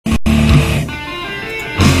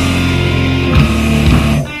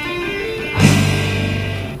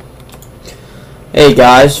Hey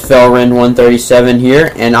guys, Felren137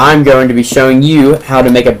 here, and I'm going to be showing you how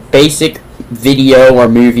to make a basic video or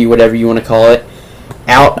movie, whatever you want to call it,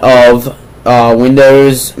 out of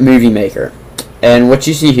Windows Movie Maker. And what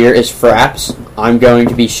you see here is Fraps. I'm going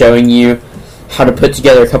to be showing you how to put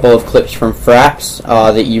together a couple of clips from Fraps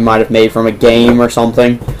that you might have made from a game or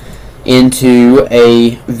something into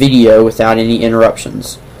a video without any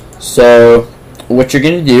interruptions. So what you're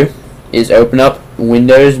going to do is open up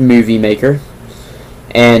Windows Movie Maker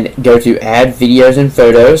and go to Add Videos and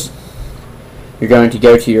Photos. You're going to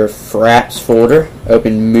go to your Fraps folder,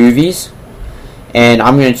 open Movies, and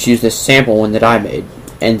I'm going to choose this sample one that I made.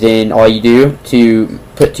 And then all you do to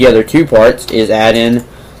put together two parts is add in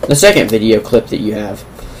the second video clip that you have.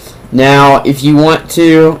 Now, if you want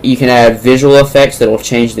to, you can add visual effects that will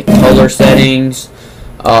change the color settings,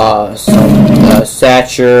 some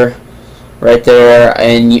sature right there,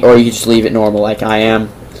 or you can just leave it normal like I am.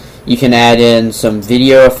 You can add in some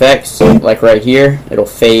video effects, like right here. It'll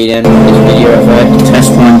fade in this video effect.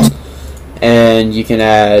 Test point. And you can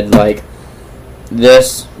add like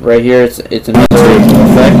this right here. It's another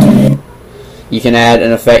effect. You can add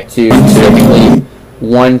an effect to specifically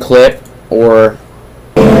one clip, or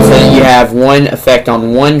so that you have one effect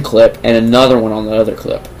on one clip and another one on the other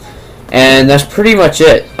clip. And that's pretty much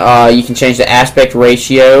it. You can change the aspect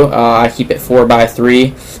ratio. I keep it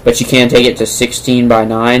 4:3, but you can take it to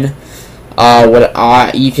 16:9.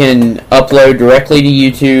 You can upload directly to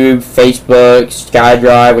YouTube, Facebook,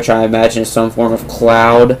 SkyDrive, which I imagine is some form of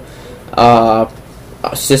cloud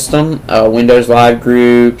system, Windows Live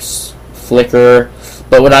Groups, Flickr.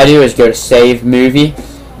 But what I do is go to Save Movie.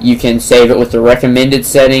 You can save it with the recommended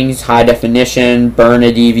settings, high definition, burn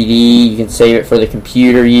a DVD. You can save it for the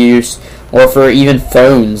computer use or for even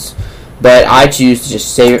phones. But I choose to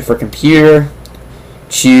just save it for computer,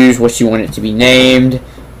 choose what you want it to be named,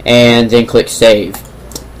 and then click Save.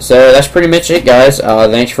 So that's pretty much it, guys.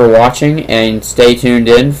 Thanks for watching, and stay tuned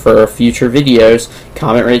in for future videos.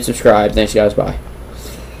 Comment, rate, subscribe. Thanks, guys. Bye.